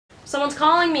Someone's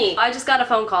calling me. I just got a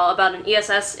phone call about an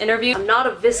ESS interview. I'm not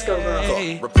a vSco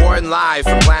girl. Reporting live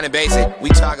from Planet Basic. We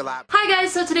talk a lot. Hi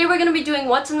guys, so today we're going to be doing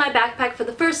what's in my backpack for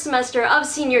the first semester of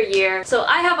senior year. So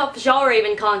I have a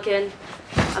FJALLRAVEN Kanken.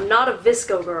 I'm not a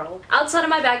vSco girl. Outside of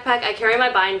my backpack, I carry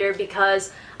my binder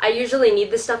because I usually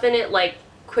need this stuff in it like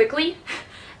quickly.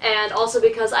 And also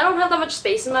because I don't have that much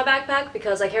space in my backpack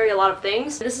because I carry a lot of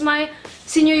things. This is my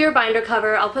senior year binder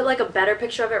cover. I'll put like a better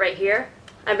picture of it right here.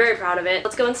 I'm very proud of it.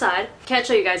 Let's go inside. Can't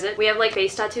show you guys it. We have like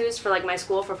face tattoos for like my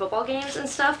school for football games and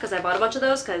stuff because I bought a bunch of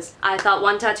those because I thought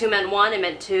one tattoo meant one, it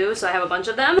meant two, so I have a bunch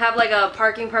of them. I have like a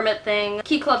parking permit thing,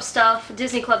 Key Club stuff,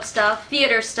 Disney Club stuff,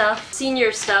 theater stuff,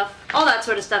 senior stuff, all that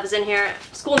sort of stuff is in here.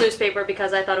 School newspaper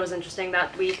because I thought it was interesting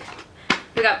that week.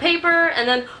 We got paper, and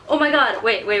then, oh my god,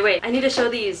 wait, I need to show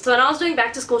these. So when I was doing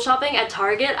back to school shopping at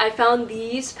Target, I found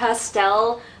these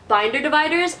pastel binder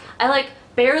dividers. I like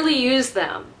barely use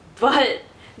them, but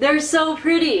they're so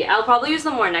pretty. I'll probably use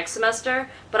them more next semester,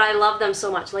 but I love them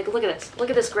so much. Like, look at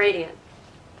this gradient.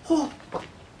 Oh.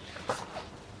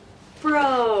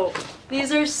 Bro,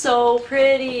 these are so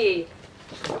pretty.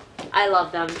 I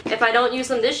love them. If I don't use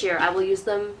them this year, I will use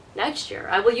them next year.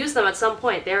 I will use them at some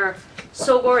point. They're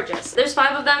so gorgeous. There's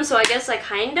 5 of them, so I guess I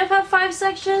kind of have 5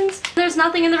 sections. There's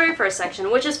nothing in the very first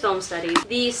section, which is film studies.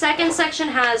 The second section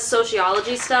has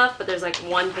sociology stuff, but there's like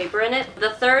 1 paper in it.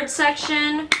 The third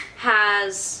section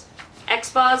has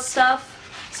XPOS stuff,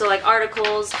 so like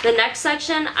articles. The next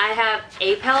section, I have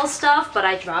APEL stuff, but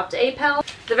I dropped APEL.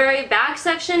 The very back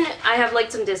section, I have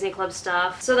like some Disney Club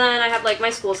stuff. So then I have like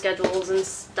my school schedules and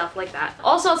stuff like that.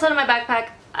 Also outside of my backpack,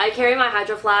 I carry my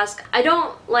hydro flask. I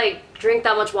don't like drink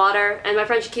that much water, and my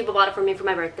friend should keep a bottle for me for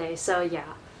my birthday, so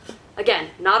yeah. Again,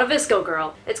 not a vSco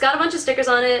girl. It's got a bunch of stickers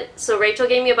on it, so Rachel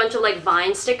gave me a bunch of like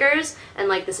Vine stickers and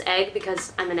like this egg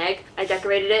because I'm an egg. I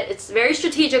decorated it. It's very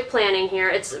strategic planning here.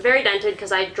 It's very dented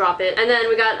because I drop it. And then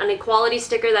we got an equality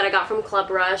sticker that I got from Club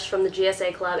Rush from the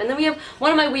GSA Club. And then we have one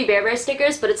of my Wee Bear Bear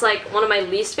stickers, but it's like one of my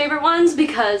least favorite ones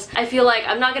because I feel like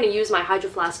I'm not going to use my hydro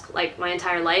flask like my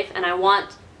entire life, and I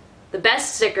want the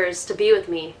best stickers to be with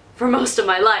me for most of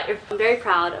my life. I'm very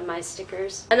proud of my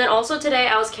stickers. And then also today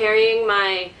I was carrying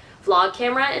my vlog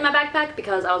camera in my backpack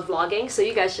because I was vlogging, so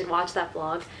you guys should watch that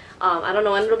vlog. I don't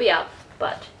know when it'll be up,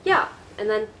 but yeah. And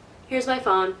then here's my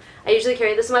phone. I usually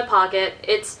carry this in my pocket.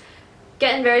 It's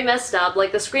getting very messed up.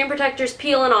 Like the screen protector's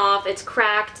peeling off, it's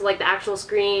cracked like the actual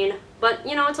screen, but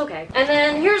you know, it's okay. And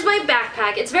then here's my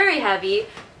backpack. It's very heavy.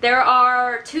 There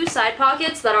are 2 side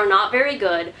pockets that are not very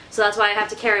good, so that's why I have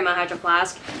to carry my hydro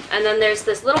flask. And then there's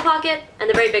this little pocket and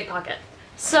the very big pocket.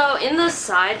 So in the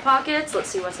side pockets, let's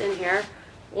see what's in here.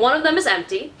 One of them is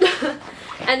empty,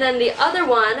 and then the other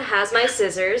one has my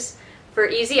scissors for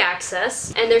easy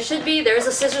access. And there's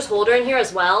a scissors holder in here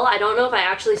as well. I don't know if I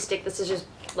actually stick the scissors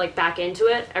like back into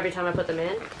it every time I put them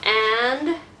in.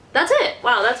 And that's it.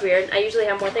 Wow, that's weird. I usually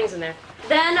have more things in there.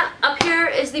 Then up here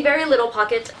is the very little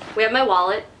pocket. We have my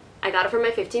wallet. I got it for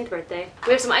my 15th birthday.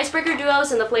 We have some icebreaker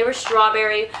duos in the flavor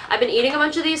strawberry. I've been eating a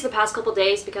bunch of these the past couple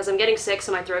days because I'm getting sick,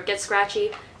 so my throat gets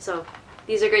scratchy. So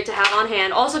these are great to have on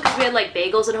hand. Also because we had like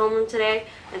bagels at homeroom today,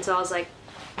 and so I was like,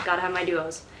 gotta have my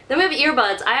duos. Then we have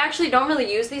earbuds. I actually don't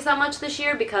really use these that much this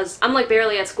year because I'm like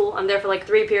barely at school. I'm there for like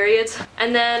 3 periods.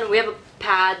 And then we have a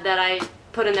pad that I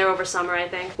put in there over summer, I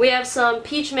think. We have some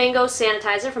peach mango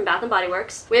sanitizer from Bath & Body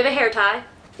Works. We have a hair tie.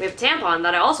 We have a tampon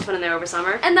that I also put in there over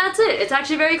summer. And that's it. It's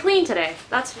actually very clean today.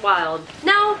 That's wild.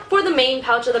 Now for the main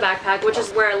pouch of the backpack, which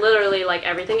is where literally like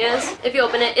everything is. If you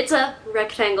open it, it's a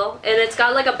rectangle and it's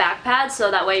got like a back pad so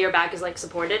that way your back is like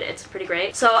supported. It's pretty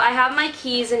great. So I have my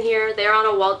keys in here. They're on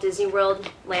a Walt Disney World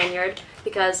lanyard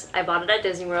because I bought it at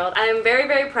Disney World. I am very,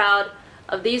 very proud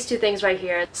of these 2 things right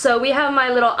here. So we have my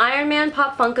little Iron Man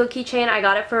Pop Funko keychain. I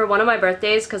got it for one of my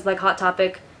birthdays because like Hot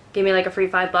Topic gave me like a free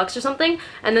 $5 or something.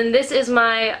 And then this is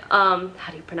my, how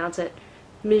do you pronounce it?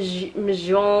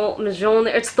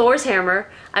 It's Thor's hammer.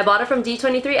 I bought it from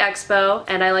D23 Expo,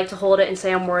 and I like to hold it and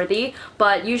say I'm worthy.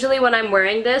 But usually when I'm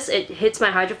wearing this, it hits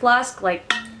my hydro flask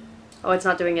like, oh, it's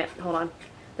not doing it. Hold on.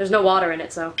 There's no water in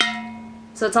it, so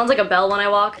it sounds like a bell when I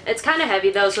walk. It's kind of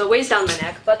heavy though, so it weighs down my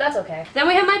neck, but that's okay. Then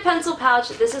we have my pencil pouch.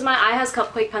 This is my iHas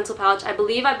Cupquake pencil pouch. I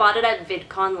believe I bought it at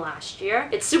VidCon last year.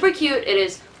 It's super cute. It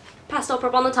is pastel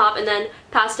purple on the top and then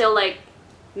pastel like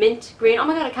mint green. Oh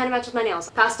my god, it kind of matches my nails.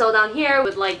 Pastel down here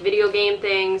with like video game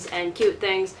things and cute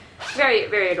things. Very,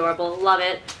 very adorable. Love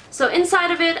it. So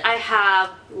inside of it I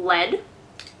have lead.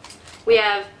 We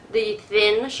have the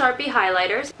thin Sharpie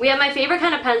highlighters. We have my favorite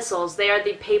kind of pencils. They are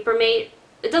the Papermate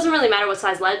it doesn't really matter what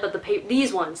size lead, but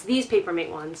these Papermate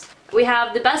ones. We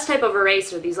have the best type of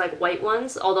eraser, these like white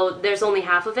ones, although there's only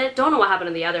half of it. Don't know what happened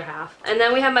to the other half. And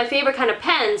then we have my favorite kind of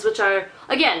pens, which are,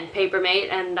 again,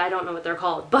 Papermate, and I don't know what they're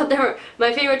called, but they're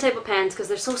my favorite type of pens because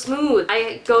they're so smooth.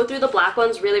 I go through the black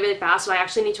ones really, really fast, so I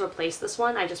actually need to replace this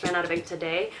one. I just ran out of ink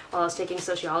today while I was taking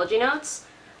sociology notes.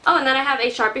 Oh, and then I have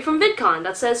a Sharpie from VidCon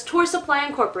that says Tour Supply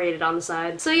Incorporated on the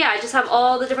side. So yeah, I just have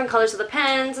all the different colors of the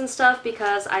pens and stuff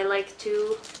because I like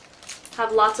to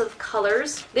have lots of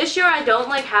colors. This year I don't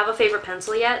like have a favorite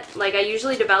pencil yet. Like I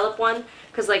usually develop one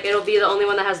because like it'll be the only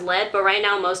one that has lead, but right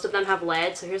now most of them have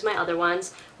lead. So here's my other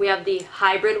ones. We have the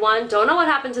hybrid one. Don't know what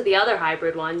happened to the other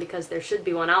hybrid one because there should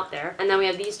be one out there. And then we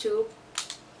have these two,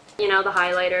 you know, the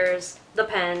highlighters, the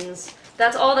pens.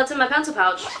 That's all that's in my pencil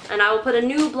pouch, and I will put a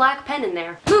new black pen in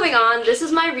there. Moving on, this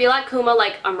is my Real Kuma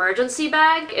like emergency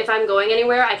bag. If I'm going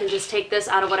anywhere, I can just take this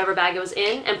out of whatever bag it was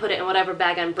in and put it in whatever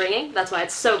bag I'm bringing. That's why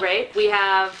it's so great. We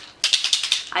have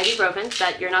ibuprofen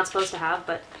that you're not supposed to have,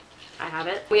 but I have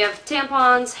it. We have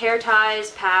tampons, hair ties,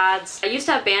 pads. I used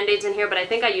to have band-aids in here, but I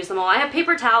think I used them all. I have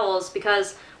paper towels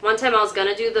because one time I was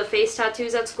gonna do the face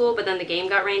tattoos at school, but then the game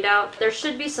got rained out. There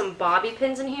should be some bobby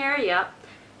pins in here, yep.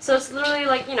 So it's literally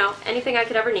like, you know, anything I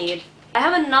could ever need. I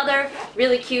have another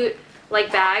really cute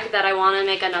like bag that I want to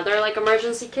make another like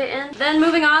emergency kit in. Then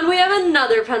moving on, we have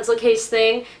another pencil case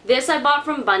thing. This I bought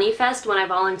from Bunny Fest when I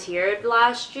volunteered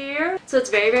last year. So it's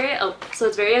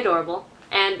very adorable.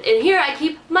 And in here I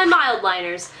keep my mild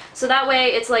liners. So that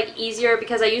way it's like easier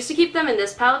because I used to keep them in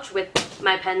this pouch with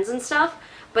my pens and stuff,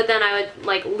 but then I would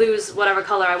like lose whatever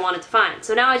color I wanted to find.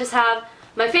 So now I just have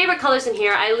my favorite colors in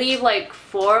here. I leave like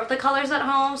 4 of the colors at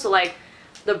home, so like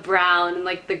the brown and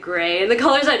like the gray and the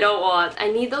colors I don't want. I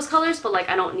need those colors, but like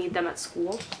I don't need them at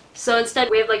school. So instead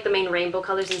we have like the main rainbow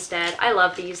colors instead. I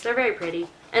love these, they're very pretty.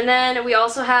 And then we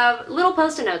also have little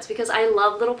post-it notes because I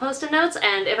love little post-it notes,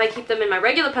 and if I keep them in my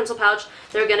regular pencil pouch,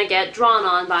 they're gonna get drawn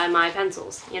on by my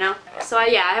pencils, you know? So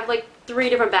yeah, I have like 3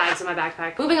 different bags in my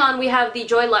backpack. Moving on, we have the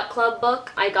Joy Luck Club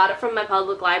book. I got it from my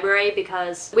public library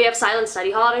because we have silent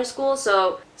study hall at our school,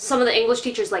 so some of the English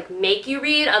teachers like make you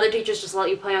read, other teachers just let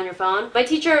you play on your phone. My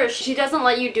teacher, she doesn't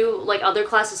let you do like other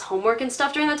classes' homework and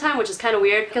stuff during that time, which is kind of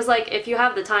weird because like if you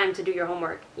have the time to do your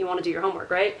homework, you want to do your homework,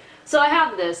 right? So I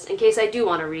have this in case I do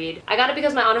want to read. I got it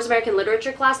because my Honors American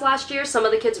Literature class last year, some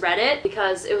of the kids read it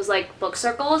because it was like book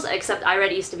circles, except I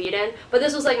read East of Eden. But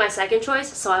this was like my second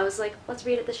choice, so I was like, let's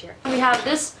read it this year. We have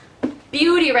this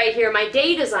beauty right here, my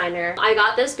day designer. I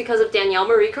got this because of Danielle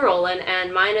Marie Carolyn,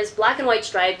 and mine is black and white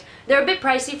striped. They're a bit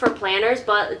pricey for planners,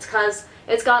 but it's because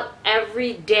it's got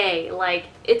every day. Like,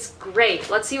 it's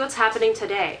great. Let's see what's happening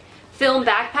today. Film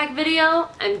backpack video,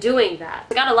 I'm doing that.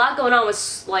 I got a lot going on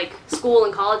with like school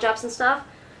and college apps and stuff.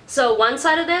 So one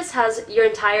side of this has your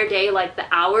entire day, like the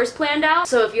hours planned out.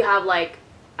 So if you have like,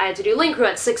 I had to do link crew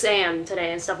at 6 a.m.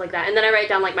 today and stuff like that. And then I write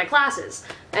down like my classes.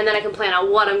 And then I can plan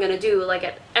out what I'm gonna do like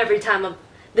at every time of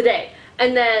the day.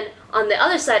 And then on the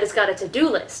other side it's got a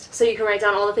to-do list. So you can write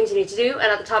down all the things you need to do. And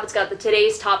at the top it's got the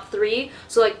today's top 3.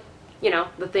 So like, you know,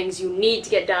 the things you need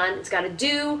to get done. It's got a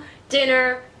do,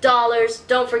 dinner, dollars,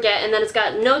 don't forget, and then it's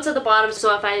got notes at the bottom,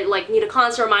 so if I like need a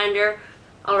constant reminder,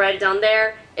 I'll write it down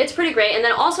there. It's pretty great. And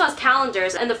then it also has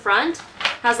calendars, and the front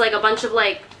has like a bunch of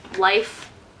like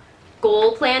life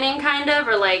goal planning kind of,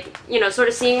 or like, you know, sort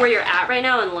of seeing where you're at right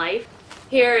now in life.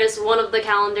 Here is one of the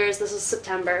calendars. This is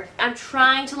September. I'm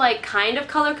trying to like kind of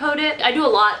color code it. I do a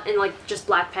lot in like just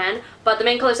black pen, but the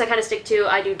main colors I kind of stick to,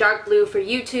 I do dark blue for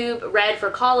YouTube, red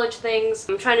for college things.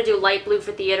 I'm trying to do light blue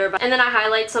for theater, and then I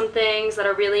highlight some things that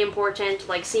are really important,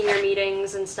 like senior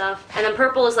meetings and stuff. And then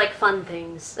purple is like fun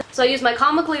things. So I use my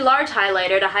comically large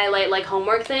highlighter to highlight like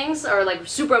homework things, or like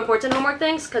super important homework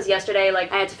things, because yesterday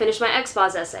like I had to finish my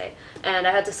XPOS essay, and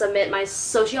I had to submit my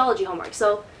sociology homework.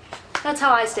 So that's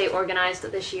how I stay organized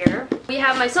this year. We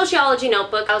have my sociology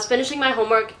notebook. I was finishing my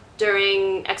homework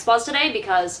during XPOS today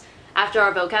because after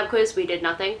our vocab quiz we did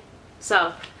nothing.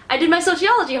 So I did my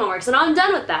sociology homework, so now I'm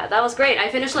done with that. That was great.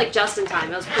 I finished like just in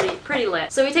time. It was pretty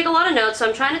lit. So we take a lot of notes, so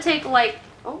I'm trying to take like,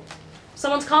 oh,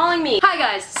 someone's calling me. Hi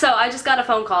guys, so I just got a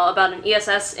phone call about an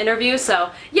ESS interview, so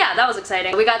yeah, that was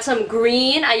exciting. We got some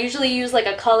green. I usually use like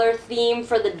a color theme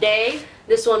for the day.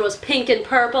 This one was pink and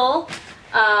purple.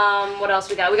 What else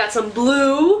we got? We got some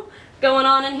blue going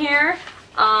on in here.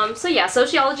 So yeah,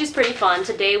 sociology is pretty fun.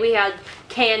 Today we had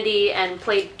candy and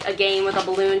played a game with a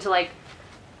balloon to like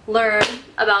learn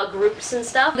about groups and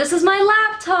stuff. This is my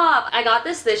laptop! I got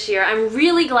this year. I'm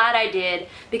really glad I did,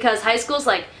 because high schools,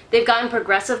 like, they've gotten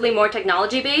progressively more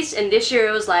technology based, and this year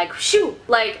it was like, shoo!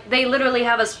 Like, they literally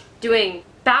have us doing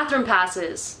bathroom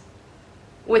passes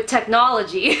with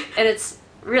technology, and it's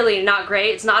really not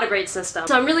great. It's not a great system.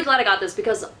 So I'm really glad I got this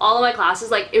because all of my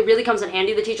classes, like, it really comes in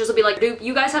handy. The teachers will be like, do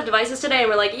you guys have devices today? And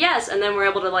we're like, yes. And then we're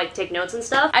able to like take notes and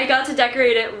stuff. I got to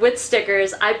decorate it with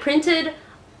stickers. I printed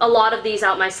a lot of these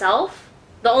out myself.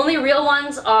 The only real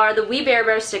ones are the We Bare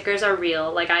Bear stickers are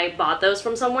real. Like, I bought those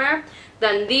from somewhere.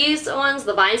 Then these ones,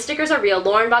 the Vine stickers are real.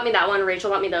 Lauren bought me that one.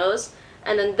 Rachel bought me those.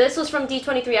 And then this was from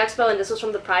D23 Expo and this was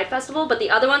from the Pride Festival. But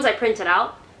the other ones I printed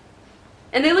out.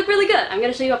 And they look really good. I'm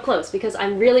going to show you up close because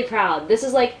I'm really proud. This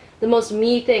is like the most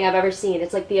me thing I've ever seen.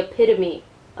 It's like the epitome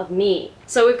of me.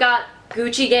 So we've got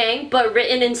Gucci Gang, but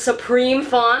written in Supreme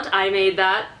font. I made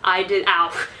that. I did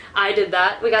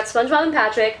that. We got SpongeBob and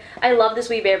Patrick. I love this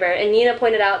wee Bear Bear. And Nina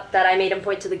pointed out that I made him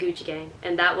point to the Gucci Gang.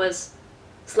 And that was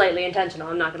slightly intentional,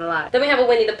 I'm not going to lie. Then we have a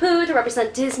Winnie the Pooh to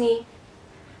represent Disney.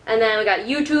 And then we got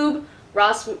YouTube.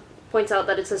 Ross points out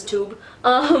that it says tube.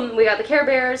 We got the Care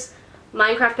Bears.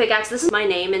 Minecraft pickaxe. This is my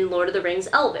name in Lord of the Rings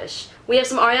Elvish. We have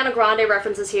some Ariana Grande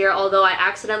references here, although I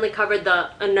accidentally covered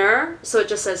the Ner, so it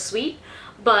just says sweet.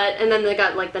 And then they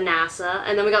got like the NASA,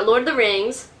 and then we got Lord of the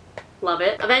Rings. Love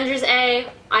it. Avengers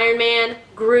A, Iron Man,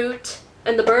 Groot,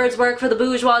 and the birds work for the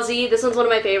bourgeoisie. This one's one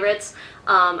of my favorites.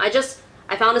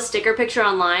 I found a sticker picture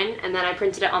online, and then I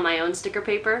printed it on my own sticker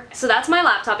paper. So that's my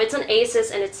laptop. It's an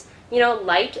Asus, and it's, you know,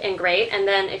 light and great. And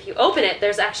then if you open it,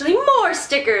 there's actually more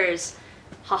stickers.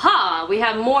 Haha, we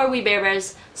have more We Bare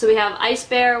Bears. So we have Ice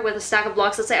Bear with a stack of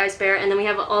blocks that say Ice Bear, and then we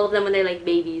have all of them when they're like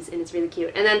babies, and it's really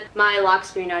cute. And then my lock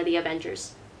screen are the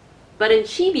Avengers, but in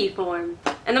chibi form.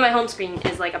 And then my home screen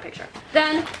is like a picture.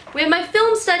 Then we have my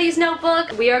film studies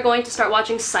notebook. We are going to start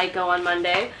watching Psycho on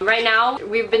Monday. Right now,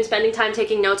 we've been spending time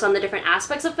taking notes on the different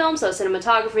aspects of film, so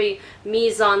cinematography,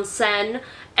 mise en scène,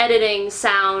 editing,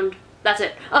 sound, that's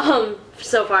it,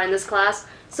 so far in this class.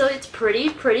 So it's pretty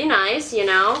nice, you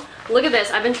know? Look at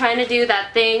this. I've been trying to do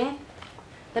that thing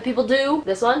that people do.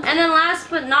 This one. And then last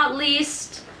but not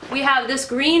least, we have this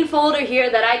green folder here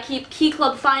that I keep Key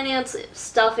Club Finance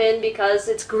stuff in because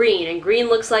it's green, and green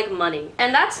looks like money.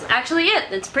 And that's actually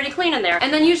it. It's pretty clean in there.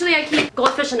 And then usually I keep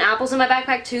goldfish and apples in my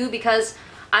backpack too because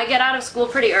I get out of school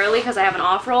pretty early because I have an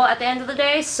off roll at the end of the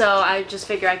day, so I just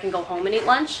figure I can go home and eat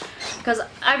lunch. Because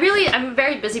I'm a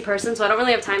very busy person, so I don't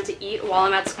really have time to eat while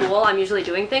I'm at school. I'm usually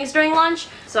doing things during lunch,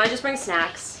 so I just bring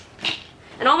snacks.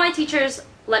 And all my teachers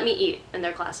let me eat in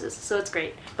their classes, so it's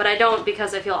great. But I don't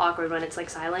because I feel awkward when it's like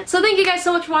silent. So thank you guys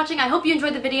so much for watching. I hope you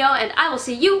enjoyed the video, and I will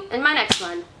see you in my next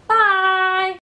one. Bye!